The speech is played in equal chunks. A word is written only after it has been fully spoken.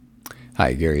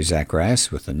Hi, Gary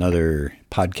Zacharias with another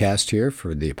podcast here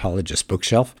for the Apologist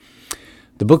bookshelf.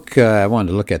 The book I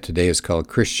wanted to look at today is called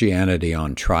Christianity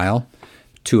on Trial.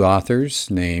 Two authors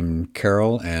named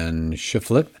Carroll and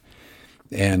Shiflett.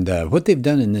 And what they've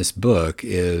done in this book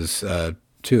is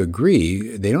to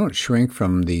agree they don't shrink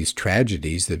from these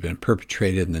tragedies that have been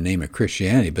perpetrated in the name of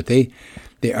Christianity, but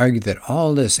they argue that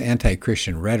all this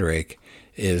anti-Christian rhetoric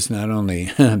is not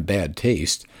only bad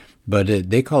taste, but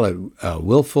they call it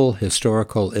willful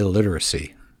historical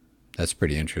illiteracy. That's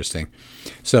pretty interesting.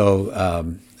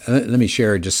 So let me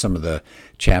share just some of the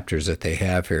chapters that they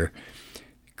have here.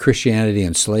 Christianity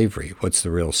and slavery. What's the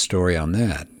real story on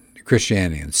that?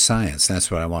 Christianity and science.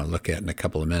 That's what I want to look at in a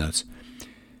couple of minutes.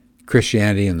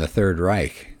 Christianity and the Third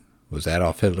Reich. Was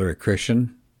Adolf Hitler a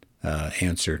Christian?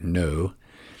 Answer, no.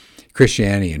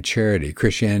 Christianity and charity.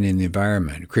 Christianity and the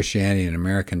environment. Christianity and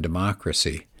American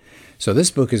democracy. So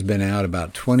this book has been out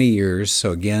about 20 years.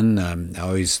 So again, I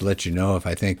always let you know if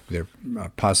I think there are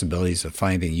possibilities of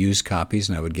finding used copies,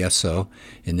 and I would guess so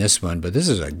in this one. But this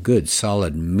is a good,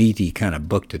 solid, meaty kind of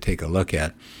book to take a look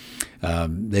at.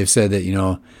 They've said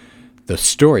that, the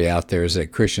story out there is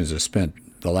that Christians have spent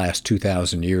the last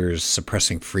 2,000 years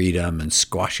suppressing freedom and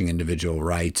squashing individual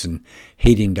rights and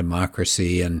hating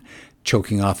democracy and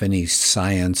choking off any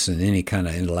science and any kind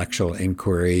of intellectual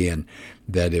inquiry, and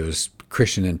that it was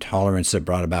Christian intolerance that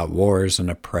brought about wars and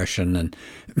oppression, and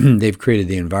they've created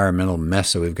the environmental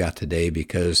mess that we've got today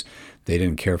because they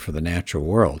didn't care for the natural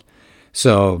world.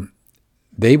 So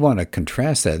they want to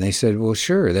contrast that, and they said, well,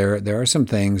 sure, there are some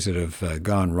things that have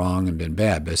gone wrong and been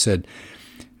bad, but they said,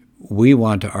 we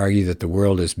want to argue that the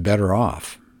world is better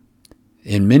off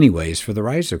in many ways for the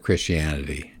rise of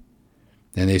Christianity.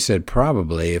 And they said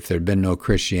probably if there had been no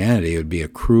Christianity, it would be a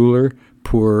crueler,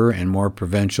 poorer, and more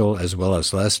provincial, as well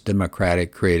as less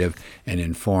democratic, creative, and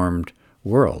informed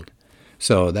world.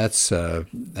 So that's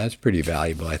pretty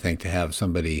valuable, I think, to have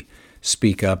somebody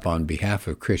speak up on behalf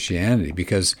of Christianity,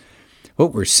 because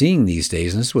what we're seeing these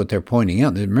days, and this is what they're pointing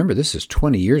out, remember, this is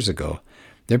 20 years ago,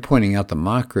 they're pointing out the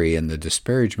mockery and the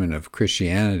disparagement of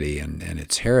Christianity and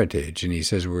its heritage. And he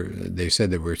says they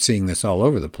said that we're seeing this all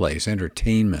over the place,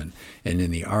 entertainment and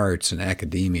in the arts and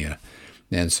academia.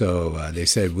 And so they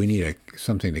said we need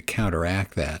something to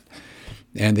counteract that.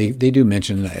 And they do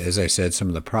mention, as I said, some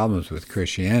of the problems with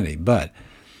Christianity. But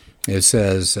it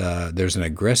says there's an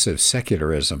aggressive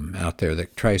secularism out there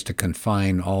that tries to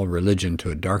confine all religion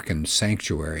to a darkened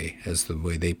sanctuary, as the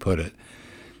way they put it.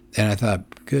 And I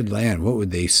thought, good land, what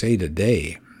would they say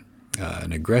today?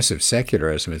 An aggressive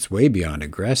secularism, it's way beyond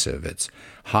aggressive. It's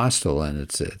hostile and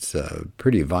it's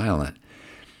pretty violent.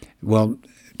 Well,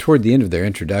 toward the end of their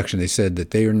introduction, they said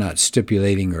that they are not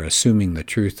stipulating or assuming the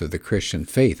truth of the Christian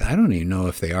faith. I don't even know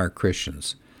if they are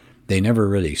Christians. They never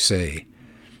really say.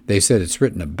 They said it's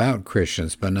written about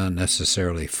Christians, but not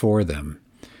necessarily for them.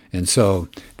 And so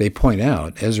they point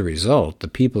out, as a result, the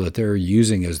people that they're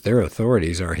using as their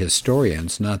authorities are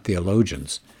historians, not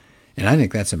theologians. And I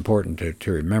think that's important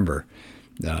to remember.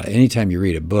 Anytime you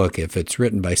read a book, if it's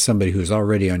written by somebody who's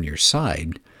already on your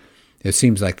side, it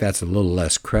seems like that's a little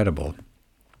less credible.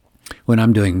 When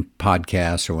I'm doing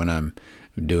podcasts or when I'm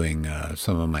doing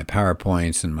some of my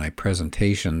PowerPoints and my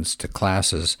presentations to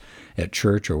classes at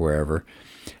church or wherever,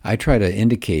 I try to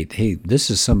indicate, hey, this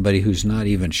is somebody who's not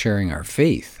even sharing our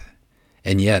faith,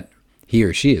 and yet he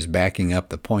or she is backing up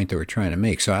the point that we're trying to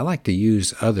make. So I like to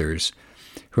use others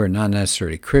who are not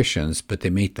necessarily Christians, but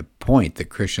they make the point that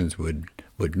Christians would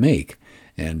make,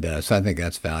 and so I think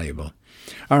that's valuable.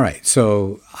 All right,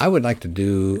 so I would like to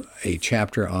do a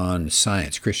chapter on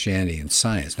science, Christianity and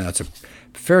science. Now, it's a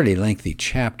fairly lengthy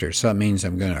chapter, so that means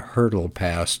I'm going to hurdle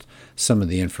past some of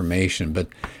the information. But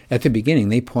at the beginning,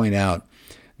 they point out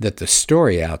that the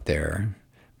story out there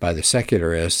by the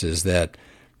secularists is that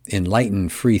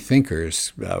enlightened free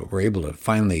thinkers were able to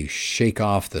finally shake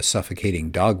off the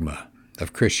suffocating dogma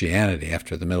of Christianity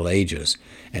after the Middle Ages,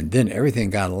 and then everything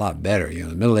got a lot better.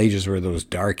 The Middle Ages were those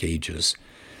dark ages,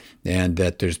 and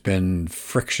that there's been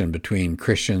friction between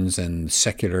Christians and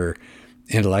secular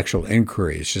intellectual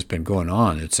inquiry. It's just been going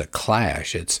on. It's a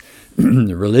clash. It's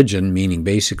religion, meaning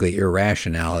basically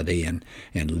irrationality and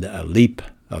a leap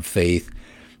of faith,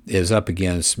 is up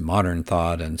against modern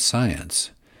thought and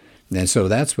science. And so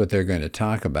that's what they're going to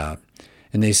talk about.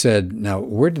 And they said, now,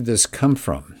 where did this come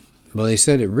from? Well, they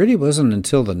said it really wasn't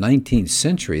until the 19th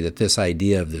century that this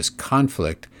idea of this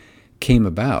conflict came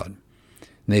about. And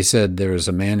they said there was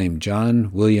a man named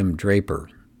John William Draper.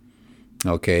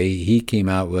 Okay, he came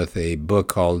out with a book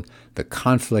called The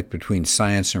Conflict Between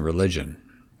Science and Religion.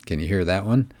 Can you hear that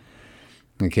one?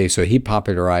 Okay, so he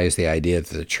popularized the idea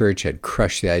that the church had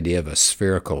crushed the idea of a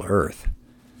spherical earth.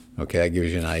 Okay, that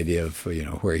gives you an idea of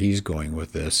where he's going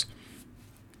with this.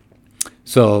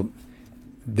 So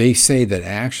they say that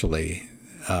actually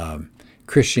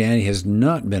Christianity has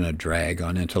not been a drag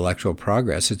on intellectual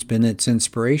progress. It's been its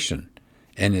inspiration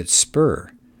and its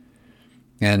spur.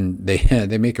 And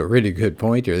they make a really good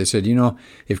point here. They said,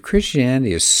 if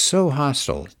Christianity is so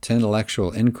hostile to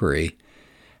intellectual inquiry,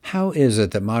 how is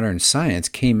it that modern science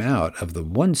came out of the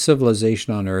one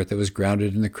civilization on earth that was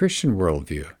grounded in the Christian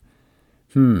worldview?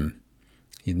 And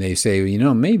they say,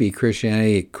 maybe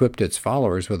Christianity equipped its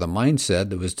followers with a mindset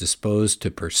that was disposed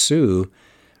to pursue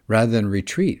rather than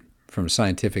retreat from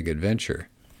scientific adventure.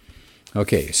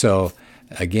 Okay, so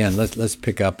again, let's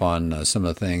pick up on some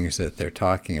of the things that they're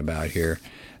talking about here.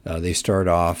 They start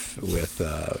off with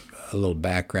a little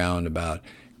background about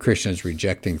Christians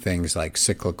rejecting things like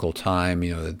cyclical time,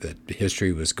 that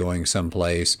history was going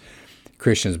someplace.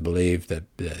 Christians believed that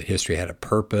history had a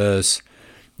purpose,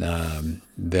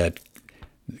 that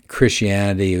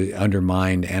Christianity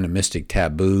undermined animistic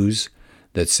taboos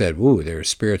that said, "Ooh, there are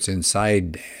spirits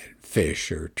inside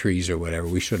fish or trees or whatever.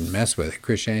 We shouldn't mess with it."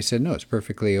 Christianity said, "No, it's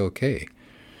perfectly okay."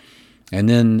 And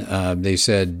then they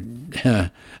said,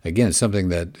 again, something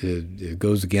that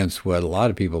goes against what a lot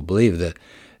of people believe, that it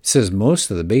says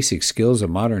most of the basic skills of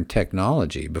modern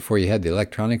technology before you had the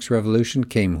electronics revolution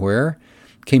came where?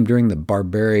 Came during the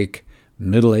barbaric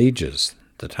Middle Ages,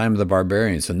 the time of the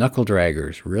barbarians, the knuckle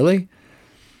draggers. Really?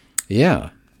 Yeah.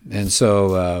 And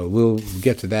so we'll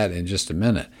get to that in just a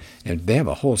minute. And they have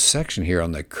a whole section here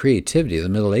on the creativity of the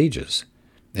Middle Ages.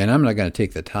 And I'm not going to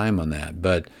take the time on that,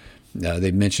 but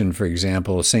they mentioned, for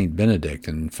example, St. Benedict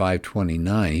in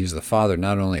 529. He's the father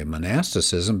not only of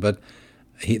monasticism, but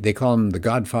they call him the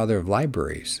godfather of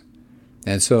libraries.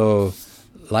 And so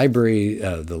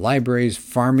the libraries,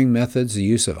 farming methods, the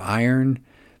use of iron.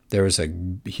 There was a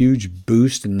huge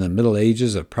boost in the Middle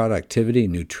Ages of productivity,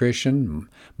 nutrition.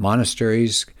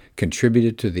 Monasteries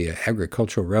contributed to the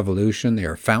agricultural revolution. They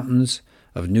are fountains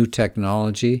of new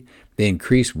technology. They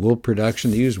increased wool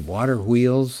production. They used water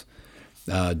wheels,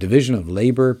 division of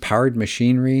labor, powered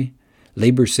machinery,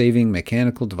 labor-saving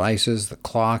mechanical devices, the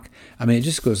clock. I mean, it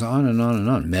just goes on and on and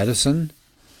on. Medicine.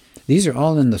 These are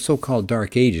all in the so-called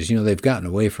Dark Ages. They've gotten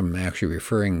away from actually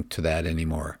referring to that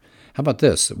anymore. How about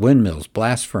this? Windmills,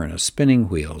 blast furnace, spinning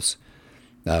wheels,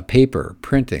 paper,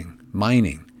 printing,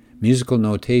 mining, musical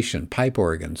notation, pipe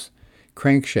organs,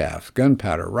 crankshafts,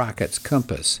 gunpowder, rockets,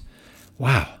 compass.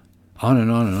 Wow, on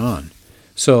and on and on.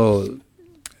 So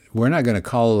we're not going to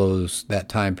call that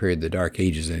time period the Dark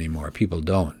Ages anymore. People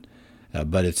don't.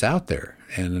 But it's out there.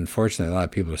 And unfortunately, a lot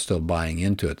of people are still buying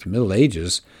into it. The Middle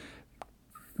Ages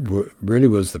really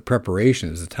was the preparation,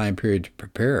 it was the time period to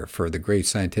prepare for the great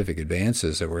scientific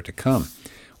advances that were to come.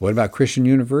 What about Christian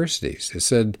universities? It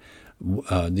said,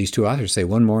 these two authors say,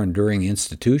 one more enduring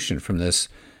institution from this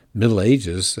Middle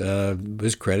Ages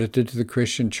was credited to the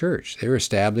Christian church. They were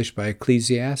established by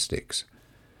ecclesiastics.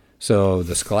 So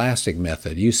the scholastic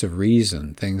method, use of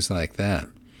reason, things like that.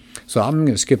 So I'm going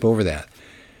to skip over that.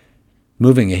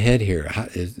 Moving ahead here, a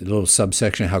little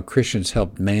subsection, how Christians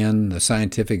helped man the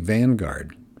scientific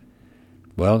vanguard.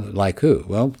 Well, like who?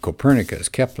 Well, Copernicus,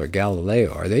 Kepler,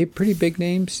 Galileo. Are they pretty big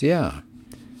names? Yeah.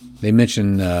 They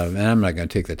mention, and I'm not going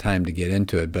to take the time to get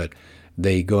into it, but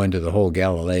they go into the whole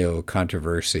Galileo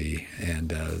controversy, and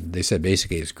they said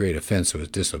basically his great offense was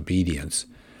disobedience.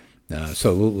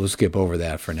 So we'll skip over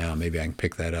that for now. Maybe I can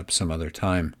pick that up some other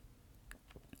time.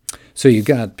 So you've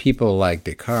got people like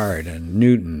Descartes and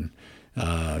Newton,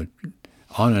 on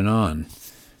and on.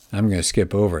 I'm going to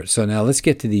skip over it. So now let's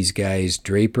get to these guys,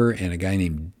 Draper and a guy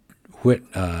named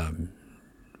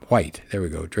White. There we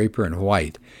go, Draper and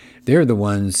White. They're the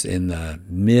ones in the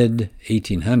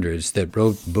mid-1800s that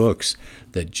wrote books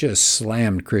that just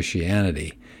slammed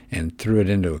Christianity and threw it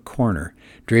into a corner.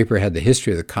 Draper had the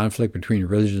history of the conflict between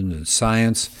religion and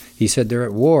science. He said they're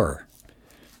at war.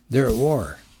 They're at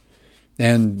war.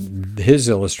 And his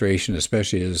illustration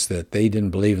especially is that they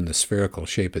didn't believe in the spherical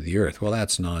shape of the earth. Well,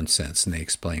 that's nonsense, and they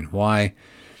explain why.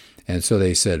 And so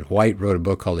they said White wrote a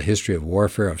book called The History of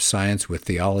Warfare of Science with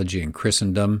Theology and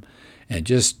Christendom, and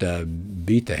just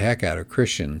beat the heck out of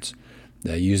Christians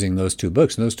using those two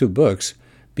books. And those two books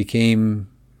became,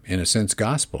 in a sense,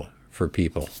 gospel for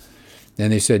people.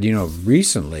 And they said,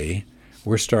 recently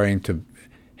we're starting to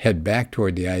head back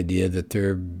toward the idea that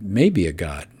there may be a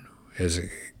God, as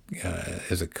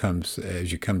you come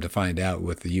to find out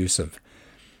with the use of,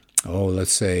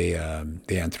 let's say,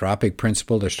 the anthropic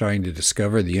principle. They're starting to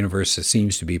discover the universe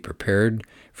seems to be prepared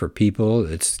for people.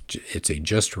 It's a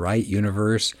just right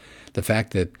universe. The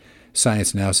fact that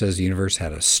science now says the universe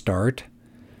had a start.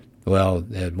 Well,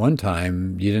 at one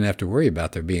time, you didn't have to worry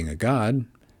about there being a God.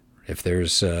 If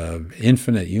there's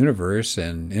infinite universe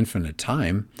and infinite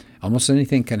time, almost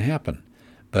anything can happen.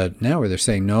 But now where they're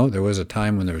saying, no, there was a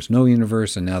time when there was no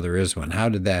universe and now there is one. How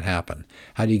did that happen?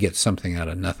 How do you get something out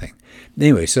of nothing?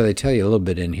 Anyway, so they tell you a little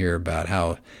bit in here about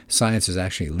how science is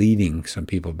actually leading some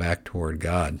people back toward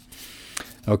God.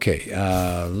 Okay,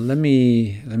 let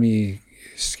me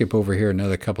skip over here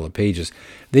another couple of pages.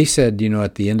 They said,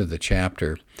 at the end of the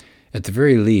chapter, at the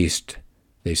very least,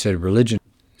 they said religion.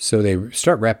 So they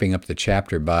start wrapping up the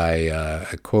chapter by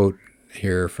a quote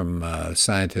here from a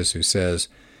scientist who says,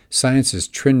 "Science is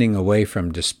trending away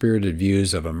from dispirited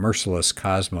views of a merciless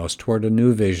cosmos toward a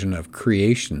new vision of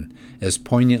creation as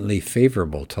poignantly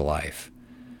favorable to life."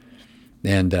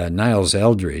 And Niles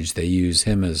Eldridge, they use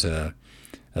him as a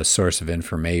source of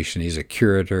information. He's a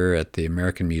curator at the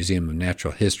American Museum of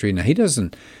Natural History. Now, he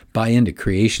doesn't buy into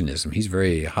creationism. He's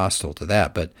very hostile to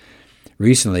that. But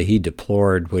recently, he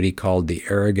deplored what he called the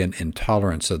arrogant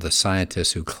intolerance of the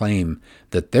scientists who claim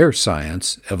that their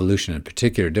science, evolution in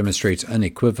particular, demonstrates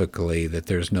unequivocally that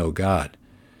there's no God.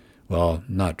 Well,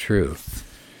 not true.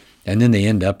 And then they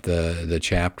end up the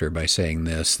chapter by saying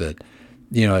this, that,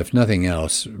 if nothing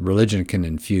else, religion can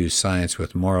infuse science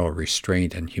with moral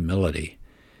restraint and humility.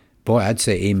 Boy, I'd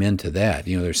say amen to that.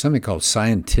 There's something called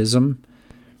scientism.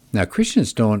 Now,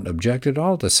 Christians don't object at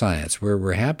all to science.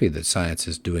 We're happy that science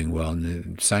is doing well,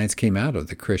 and science came out of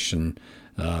the Christian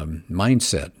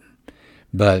mindset.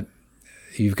 But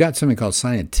you've got something called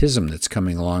scientism that's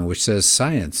coming along, which says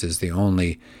science is the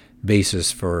only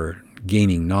basis for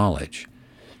gaining knowledge.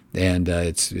 And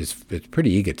it's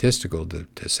pretty egotistical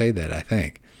to say that, I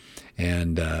think.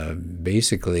 And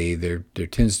basically, there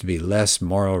tends to be less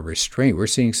moral restraint. We're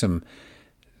seeing some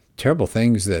terrible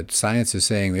things that science is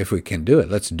saying, if we can do it,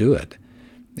 let's do it.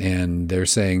 And they're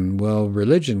saying, well,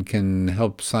 religion can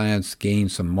help science gain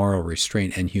some moral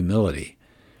restraint and humility.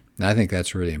 And I think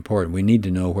that's really important. We need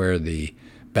to know where the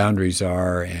boundaries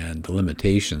are and the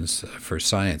limitations for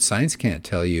science. Science can't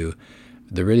tell you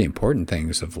the really important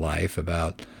things of life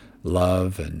about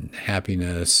love and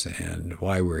happiness and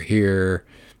why we're here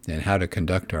and how to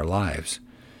conduct our lives.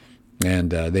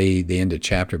 And they end a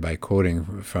chapter by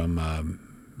quoting from a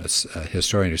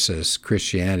historian who says,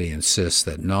 "Christianity insists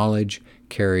that knowledge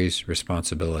carries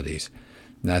responsibilities."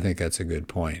 And I think that's a good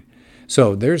point.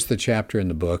 So there's the chapter in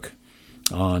the book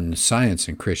on science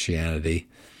and Christianity.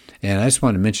 And I just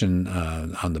want to mention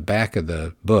on the back of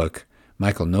the book,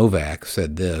 Michael Novak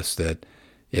said this, that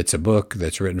it's a book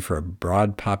that's written for a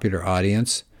broad popular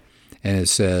audience. And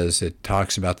it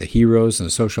talks about the heroes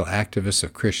and social activists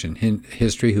of Christian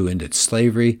history who ended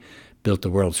slavery, built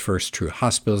the world's first true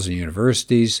hospitals and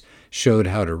universities, showed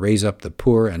how to raise up the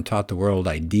poor, and taught the world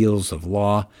ideals of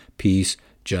law, peace,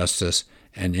 justice,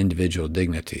 and individual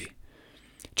dignity.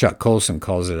 Chuck Colson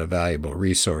calls it a valuable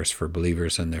resource for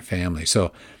believers and their families.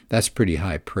 So that's pretty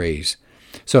high praise.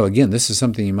 So again, this is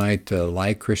something you might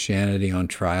like, Christianity on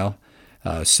Trial,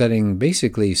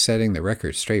 basically setting the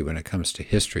record straight when it comes to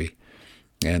history.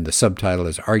 And the subtitle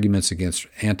is Arguments Against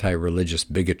Anti-Religious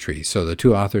Bigotry. So the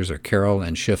two authors are Carroll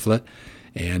and Shiflett,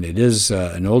 and it is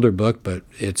an older book, but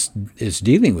it's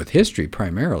dealing with history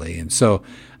primarily. And so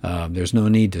there's no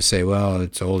need to say, well,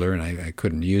 it's older and I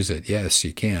couldn't use it. Yes,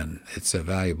 you can. It's a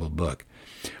valuable book.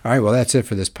 All right, well, that's it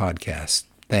for this podcast.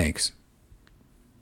 Thanks.